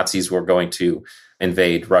when the Nazis were going to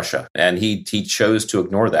invade Russia. And he chose to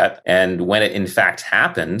ignore that. And when it in fact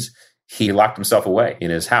happened, he locked himself away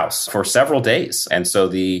in his house for several days. And so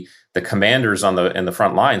the commanders in the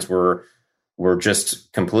front lines were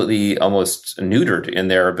just completely almost neutered in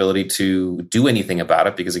their ability to do anything about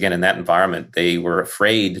it, because again, in that environment, they were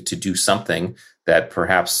afraid to do something that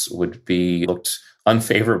perhaps would be looked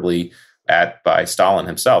unfavorably at by Stalin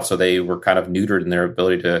himself. So they were kind of neutered in their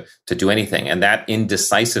ability to do anything. And that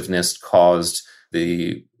indecisiveness caused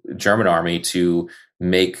the German army to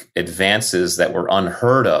make advances that were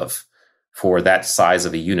unheard of for that size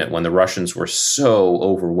of a unit, when the Russians were so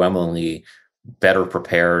overwhelmingly better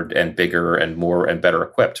prepared and bigger and more and better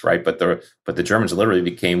equipped, right? But the Germans literally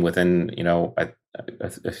became within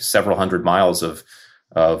several hundred miles of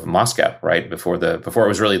Moscow, right? Before it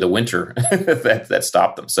was really the winter that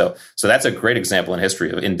stopped them. So that's a great example in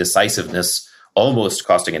history of indecisiveness almost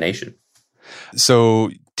costing a nation.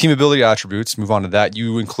 So team ability attributes, move on to that.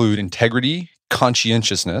 You include integrity,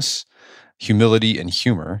 conscientiousness, humility, and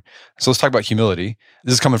humor. So let's talk about humility.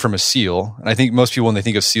 This is coming from a SEAL. And I think most people, when they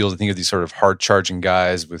think of SEALs, they think of these sort of hard-charging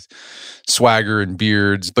guys with swagger and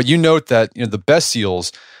beards. But you note that the best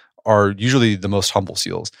SEALs are usually the most humble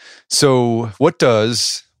SEALs. So what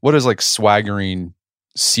does like swaggering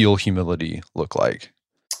SEAL humility look like?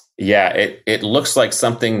 Yeah, it looks like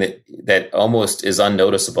something that almost is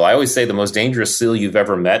unnoticeable. I always say the most dangerous SEAL you've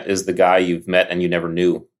ever met is the guy you've met and you never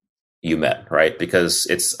knew you met, right? Because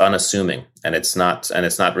it's unassuming and it's not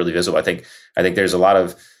really visible. I think there's a lot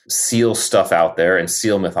of SEAL stuff out there and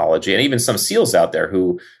SEAL mythology, and even some SEALs out there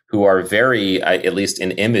who are very, at least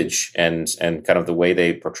in image and kind of the way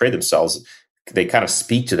they portray themselves, they kind of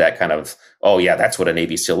speak to that kind of, oh yeah, that's what a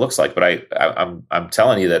Navy SEAL looks like. But I'm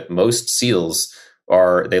telling you that most SEALs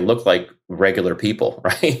they look like regular people,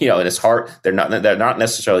 right? And it's hard. They're not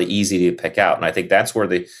necessarily easy to pick out. And I think that's where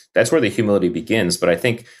the humility begins. But I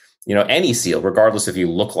think, any SEAL, regardless if you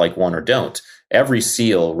look like one or don't, every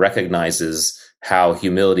SEAL recognizes how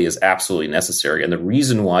humility is absolutely necessary. And the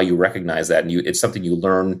reason why you recognize that, and it's something you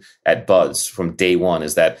learn at BUD/S from day one,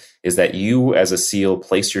 is that you as a SEAL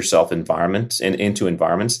place yourself into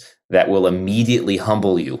environments that will immediately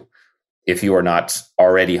humble you if you are not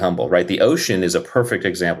already humble, right? The ocean is a perfect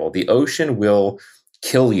example. The ocean will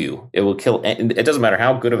kill you. It will kill. And it doesn't matter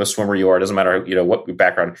how good of a swimmer you are. It doesn't matter, what your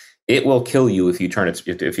background. It will kill you if you turn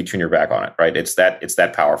your back on it. Right? It's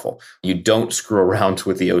that powerful. You don't screw around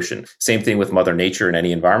with the ocean. Same thing with Mother Nature in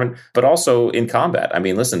any environment, but also in combat. I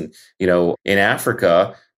mean, listen, in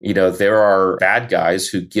Africa, there are bad guys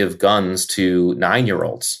who give guns to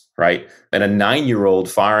 9-year-olds, right? And a 9-year-old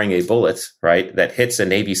firing a bullet, right, that hits a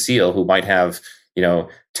Navy SEAL who might have,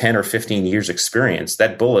 10 or 15 years experience,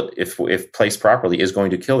 that bullet, if placed properly, is going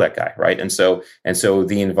to kill that guy, right? And so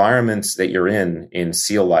the environments that you're in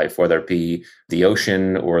SEAL life, whether it be the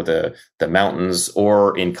ocean or the mountains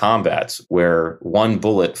or in combat, where one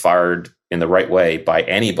bullet fired in the right way by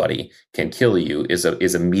anybody can kill you,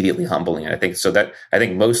 is immediately humbling. And I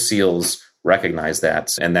think most SEALs recognize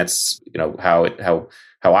that, and that's how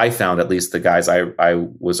I found at least the guys I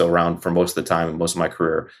was around for most of the time and most of my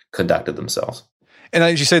career conducted themselves. And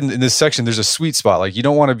as you said in this section, there's a sweet spot. Like, you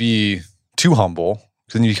don't want to be too humble,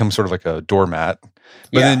 because then you become sort of like a doormat.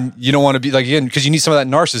 But then you don't want to be like, again, because you need some of that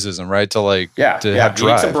narcissism, right? To have drive. You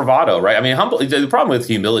need some bravado, right? I mean, the problem with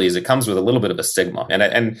humility is it comes with a little bit of a stigma,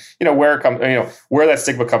 and where it comes, where that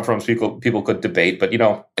stigma comes from, people could debate, but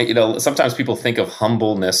sometimes people think of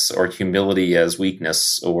humbleness or humility as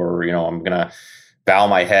weakness, or I'm gonna bow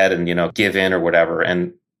my head and give in or whatever,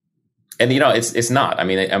 and it's not. I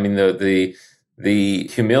mean the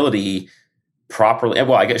humility properly,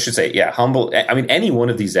 well, I should say, humble. I mean, any one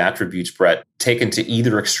of these attributes, Brett, taken to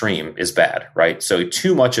either extreme is bad, right? So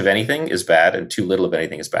too much of anything is bad, and too little of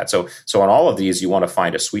anything is bad. So on all of these, you want to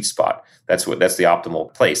find a sweet spot. That's the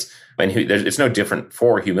optimal place. And it's no different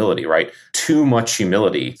for humility, right? Too much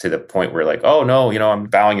humility to the point where, like, oh no, I'm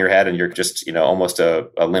bowing your head and you're just, almost a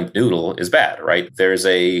limp noodle, is bad, right? There's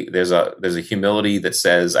a humility that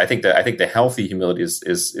says, I think the healthy humility is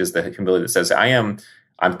the humility that says,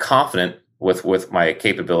 I'm confident with my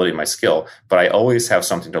capability and my skill, but I always have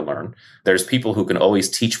something to learn. There's people who can always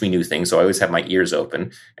teach me new things, so I always have my ears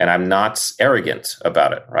open, and I'm not arrogant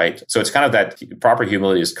about it, right? So it's kind of that proper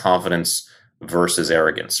humility is confidence versus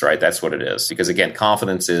arrogance, right? That's what it is. Because again,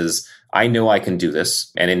 confidence is, I know I can do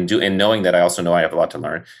this, and in knowing that, I also know I have a lot to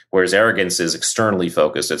learn. Whereas arrogance is externally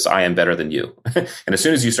focused. It's, I am better than you. And as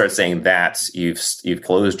soon as you start saying that, you've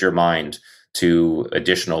closed your mind to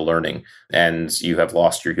additional learning, and you have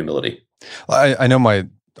lost your humility. I know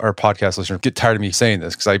our podcast listeners get tired of me saying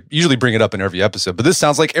this, because I usually bring it up in every episode, but this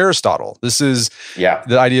sounds like Aristotle. This is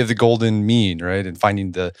the idea of the golden mean, right? And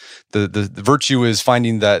finding the virtue is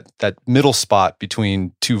finding that middle spot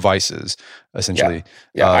between two vices, essentially.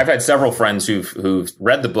 Yeah. I've had several friends who've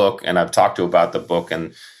read the book, and I've talked to about the book,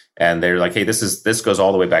 and they're like, hey, this goes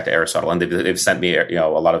all the way back to Aristotle, and they've sent me a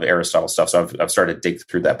lot of Aristotle stuff. So I've started to dig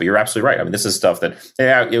through that. But you're absolutely right. I mean, this is stuff that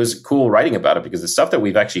it was cool writing about it, because it's stuff that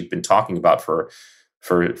we've actually been talking about for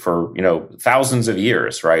thousands of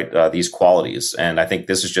years, right? These qualities, and I think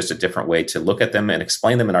this is just a different way to look at them and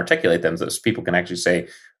explain them and articulate them, so people can actually say,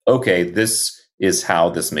 okay, this is how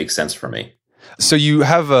this makes sense for me. So you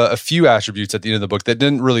have a few attributes at the end of the book that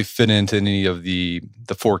didn't really fit into any of the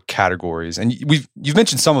 4 categories, and you've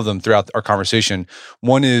mentioned some of them throughout our conversation.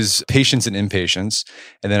 One is patience and impatience,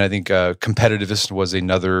 and then I think competitiveness was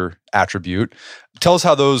another attribute. Tell us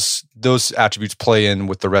how those attributes play in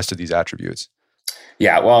with the rest of these attributes.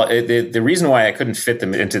 Yeah, well, the reason why I couldn't fit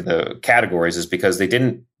them into the categories is because they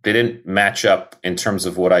didn't match up in terms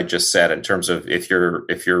of what I just said. In terms of if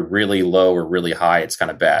you're really low or really high, it's kind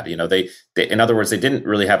of bad. They in other words, they didn't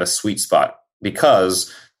really have a sweet spot,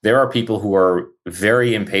 because there are people who are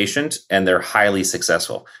very impatient and they're highly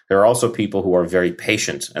successful. There are also people who are very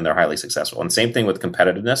patient and they're highly successful. And same thing with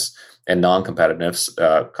competitiveness and non-competitiveness,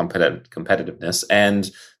 competitiveness, and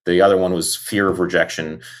the other one was fear of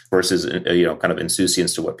rejection versus kind of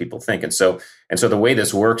insouciance to what people think. And so the way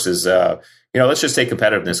this works is let's just take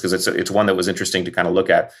competitiveness, because it's one that was interesting to kind of look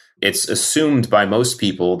at. It's assumed by most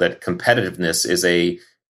people that competitiveness is a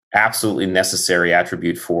absolutely necessary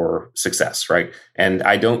attribute for success, right? And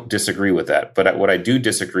I don't disagree with that. But what I do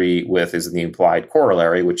disagree with is the implied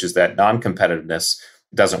corollary, which is that non-competitiveness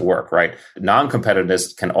doesn't work, right?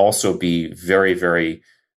 Non-competitiveness can also be very, very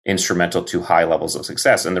instrumental to high levels of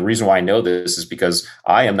success. And the reason why I know this is because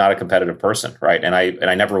I am not a competitive person, right? And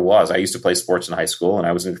I never was. I used to play sports in high school, and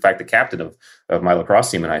I was in fact the captain of my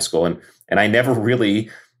lacrosse team in high school. And it never really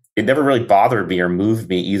bothered me or moved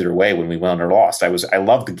me either way when we won or lost. I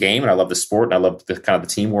loved the game, and I loved the sport, and I loved the kind of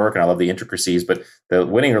the teamwork, and I loved the intricacies, but the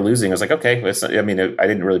winning or losing, I was like, okay, it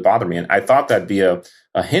didn't really bother me. And I thought that'd be a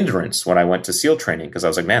hindrance when I went to SEAL training, because I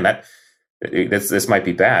was like, man, this might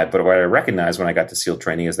be bad. But what I recognized when I got to SEAL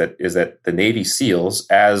training is that the Navy SEALs,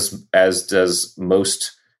 as does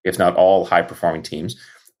most, if not all, high performing teams,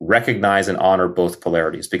 recognize and honor both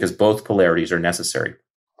polarities because both polarities are necessary.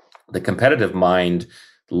 The competitive mind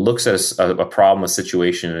looks at a problem, a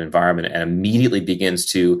situation, an environment, and immediately begins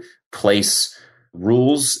to place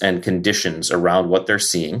rules and conditions around what they're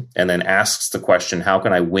seeing, and then asks the question, how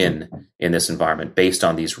can I win in this environment based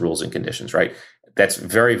on these rules and conditions, right? That's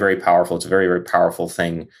very, very powerful. It's a very, very powerful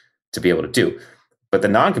thing to be able to do. But the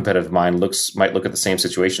non-competitive mind might look at the same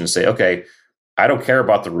situation and say, okay, I don't care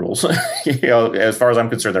about the rules. As far as I'm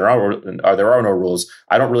concerned, there are no rules.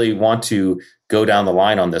 I don't really want to go down the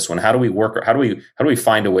line on this one. How do we work? How do we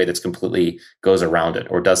find a way that's completely goes around it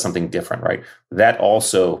or does something different, right? That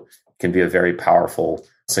also can be a very powerful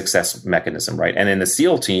success mechanism, right? And in the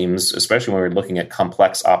SEAL teams, especially when we're looking at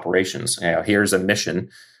complex operations, here's a mission.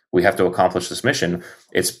 We have to accomplish this mission.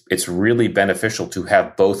 It's really beneficial to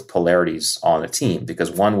have both polarities on a team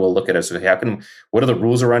because one will look at us, what are the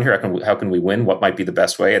rules around here? How can we win? What might be the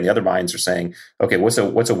best way? And the other minds are saying, okay, what's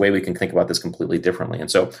a way we can think about this completely differently?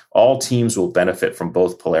 And so all teams will benefit from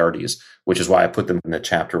both polarities, which is why I put them in the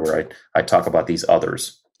chapter where I talk about these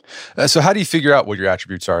others. So how do you figure out what your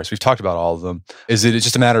attributes are? So we've talked about all of them. Is it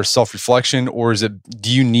just a matter of self-reflection, or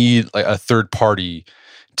do you need like a third party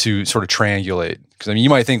to sort of triangulate? Because I mean, you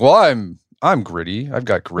might think, well, I'm gritty, I've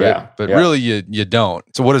got grit, but really you don't.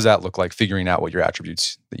 So what does that look like, figuring out what your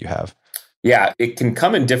attributes that you have? Yeah, it can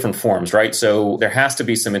come in different forms, right? So there has to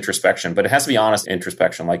be some introspection, but it has to be honest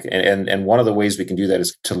introspection. And one of the ways we can do that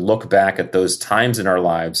is to look back at those times in our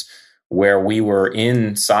lives where we were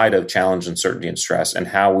inside of challenge, uncertainty, and stress,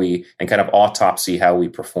 and kind of autopsy how we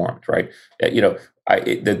performed, right?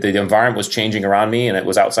 The environment was changing around me, and it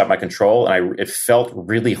was outside my control, and it felt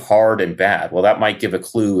really hard and bad. Well, that might give a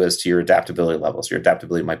clue as to your adaptability levels. Your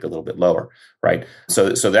adaptability might be a little bit lower, right?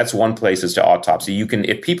 So that's one place is to autopsy.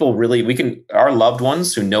 If people really, our loved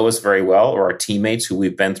ones who know us very well, or our teammates who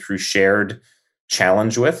we've been through shared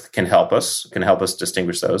challenge with can help us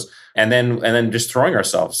distinguish those. And then just throwing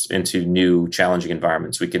ourselves into new challenging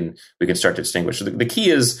environments, we can start to distinguish. So the key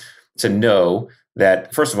is to know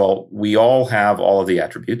that, first of all, we all have all of the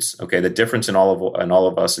attributes. Okay. The difference in all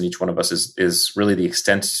of us and each one of us is really the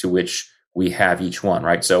extent to which we have each one,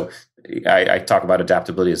 right? So I talk about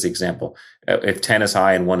adaptability as the example. If 10 is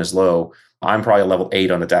high and 1 is low, I'm probably a level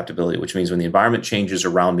 8 on adaptability, which means when the environment changes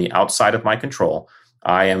around me outside of my control,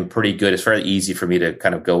 I am pretty good. It's fairly easy for me to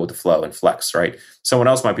kind of go with the flow and flex, right? Someone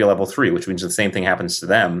else might be a level 3, which means the same thing happens to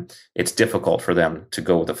them. It's difficult for them to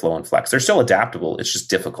go with the flow and flex. They're still adaptable. It's just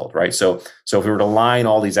difficult, right? So if we were to line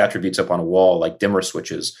all these attributes up on a wall like dimmer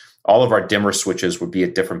switches, all of our dimmer switches would be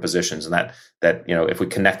at different positions. And that if we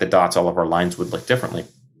connect the dots, all of our lines would look differently.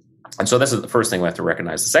 And so this is the first thing we have to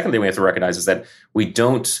recognize. The second thing we have to recognize is that we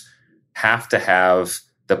don't have to have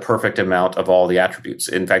the perfect amount of all the attributes.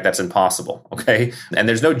 In fact, that's impossible. Okay. And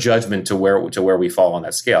there's no judgment to where we fall on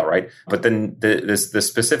that scale, right? But then the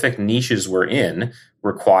specific niches we're in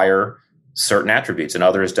require certain attributes and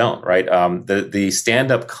others don't, right? The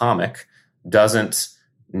stand-up comic doesn't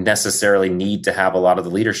necessarily need to have a lot of the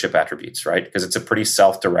leadership attributes, right? Because it's a pretty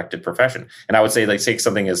self-directed profession. And I would say, like, take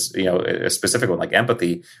something as, a specific one like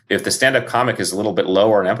empathy. If the stand-up comic is a little bit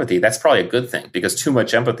lower in empathy, that's probably a good thing, because too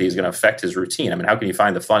much empathy is going to affect his routine. I mean, how can you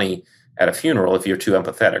find the funny at a funeral if you're too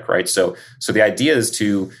empathetic, right? So the idea is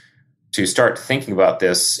to start thinking about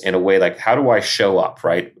this in a way like, how do I show up,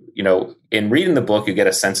 right? In reading the book, you get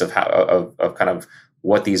a sense of how of kind of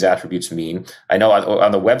what these attributes mean. I know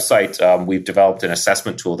on the website, we've developed an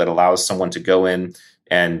assessment tool that allows someone to go in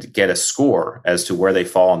and get a score as to where they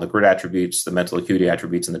fall on the grit attributes, the mental acuity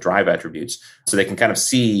attributes, and the drive attributes. So they can kind of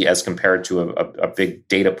see, as compared to a big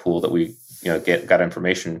data pool that we got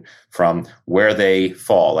information from, where they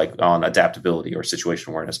fall, like on adaptability or situational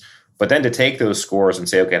awareness. But then to take those scores and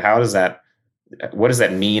say, okay, what does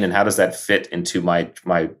that mean, and how does that fit into my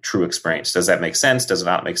true experience? Does that make sense? Does it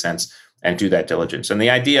not make sense? And do that diligence. And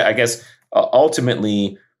the idea, I guess,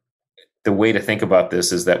 ultimately, the way to think about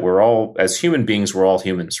this is that we're all, as human beings, we're all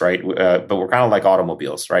humans, right? But we're kind of like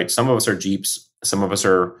automobiles, right? Some of us are Jeeps, some of us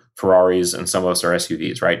are Ferraris, and some of us are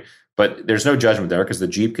SUVs, right? But there's no judgment there, because the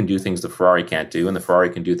Jeep can do things the Ferrari can't do, and the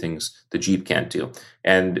Ferrari can do things the Jeep can't do.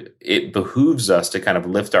 And it behooves us to kind of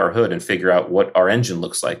lift our hood and figure out what our engine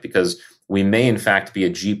looks like, because we may, in fact, be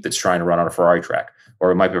a Jeep that's trying to run on a Ferrari track,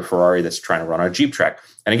 or it might be a Ferrari that's trying to run on a Jeep track.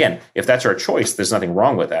 And again, if that's our choice, there's nothing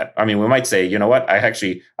wrong with that. I mean, we might say, you know what,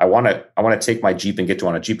 I want to take my Jeep and get to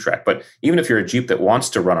on a Jeep track. But even if you're a Jeep that wants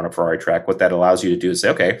to run on a Ferrari track, what that allows you to do is say,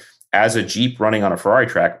 okay, as a Jeep running on a Ferrari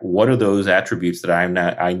track, what are those attributes that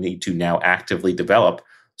I need to now actively develop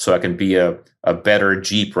so I can be a better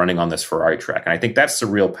Jeep running on this Ferrari track? And I think that's the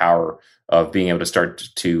real power of being able to start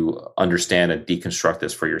to understand and deconstruct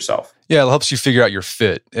this for yourself. Yeah, it helps you figure out your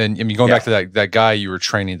fit. And I mean, going back to that guy you were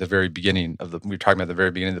training at the very beginning we were talking about at the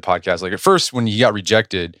very beginning of the podcast. Like at first, when he got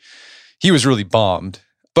rejected, he was really bummed.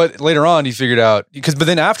 But later on, he figured out but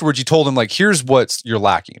then afterwards, you told him like, here's what you're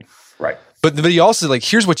lacking. Right. But he also like,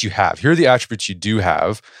 here's what you have. Here are the attributes you do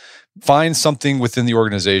have. Find something within the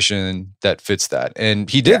organization that fits that. And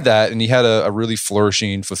he did that, and he had a really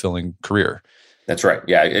flourishing, fulfilling career. That's right.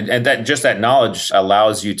 Yeah. And that knowledge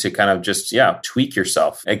allows you to kind of just, tweak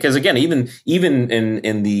yourself. Because again, even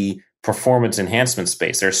in the performance enhancement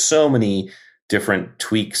space, there's so many different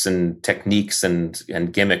tweaks and techniques and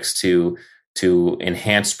gimmicks to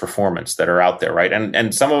enhance performance that are out there, right?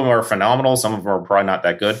 And some of them are phenomenal. Some of them are probably not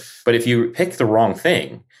that good. But if you pick the wrong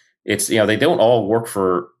thing, it's, they don't all work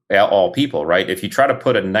for all people, right? If you try to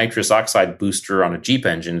put a nitrous oxide booster on a Jeep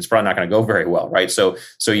engine, it's probably not going to go very well, right? So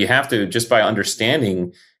you have to, just by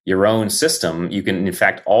understanding your own system, you can in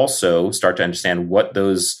fact also start to understand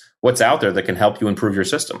what's out there that can help you improve your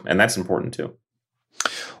system. And that's important too.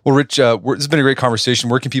 Well, Rich, this has been a great conversation.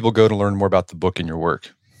 Where can people go to learn more about the book and your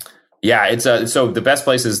work? Yeah, it's so the best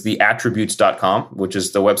place is theattributes.com, which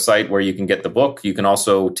is the website where you can get the book. You can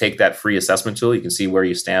also take that free assessment tool. You can see where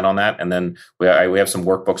you stand on that. And then we have some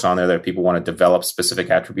workbooks on there that if people want to develop specific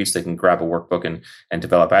attributes, they can grab a workbook and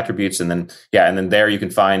develop attributes. And then there you can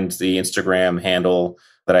find the Instagram handle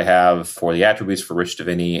that I have for the attributes for Rich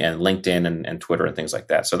Diviney, and LinkedIn and Twitter and things like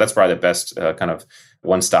that. So that's probably the best kind of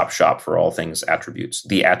one-stop shop for all things attributes,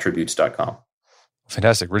 theattributes.com.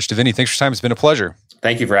 Fantastic. Rich Diviney, thanks for your time. It's been a pleasure.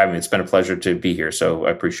 Thank you for having me. It's been a pleasure to be here, so I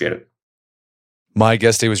appreciate it. My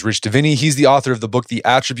guest today was Rich Diviney. He's the author of the book, The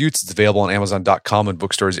Attributes. It's available on Amazon.com and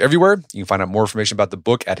bookstores everywhere. You can find out more information about the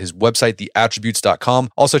book at his website, theattributes.com.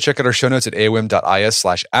 Also, check out our show notes at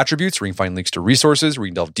aom.is/attributes, where you can find links to resources where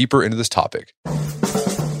you can delve deeper into this topic.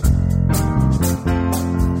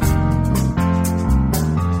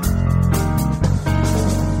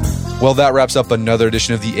 Well, that wraps up another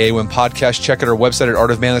edition of the AOM podcast. Check out our website at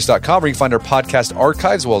artofmanliness.com, where you can find our podcast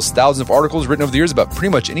archives, as well as thousands of articles written over the years about pretty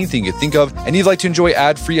much anything you think of. And if you'd like to enjoy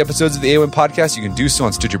ad-free episodes of the AOM podcast, you can do so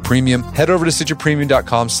on Stitcher Premium. Head over to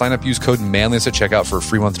stitcherpremium.com, sign up, use code manliness at checkout for a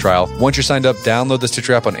free month trial. Once you're signed up, download the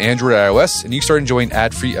Stitcher app on Android or iOS, and you can start enjoying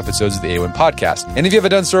ad-free episodes of the AOM podcast. And if you haven't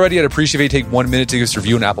done so already, I'd appreciate if you take 1 minute to give us a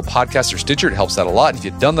review on Apple Podcasts or Stitcher. It helps out a lot. And if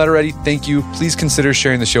you've done that already, thank you. Please consider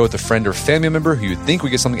sharing the show with a friend or family member who you would think would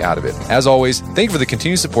get something out of it. As always, thank you for the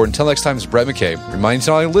continued support. Until next time, it's Brett McKay, reminding you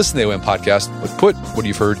to not only listen to the AOM podcast, but put what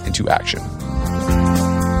you've heard into action.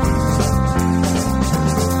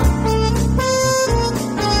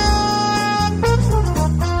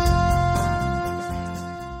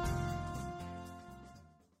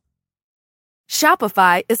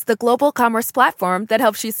 Shopify is the global commerce platform that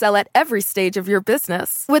helps you sell at every stage of your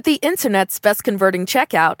business. With the internet's best converting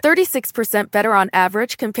checkout, 36% better on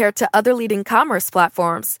average compared to other leading commerce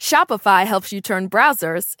platforms, Shopify helps you turn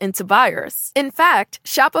browsers into buyers. In fact,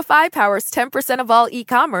 Shopify powers 10% of all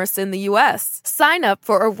e-commerce in the U.S. Sign up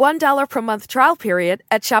for a $1 per month trial period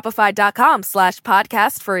at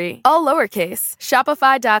shopify.com/podcastfree. All lowercase,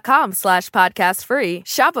 shopify.com/podcastfree,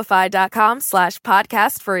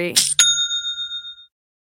 shopify.com/podcastfree.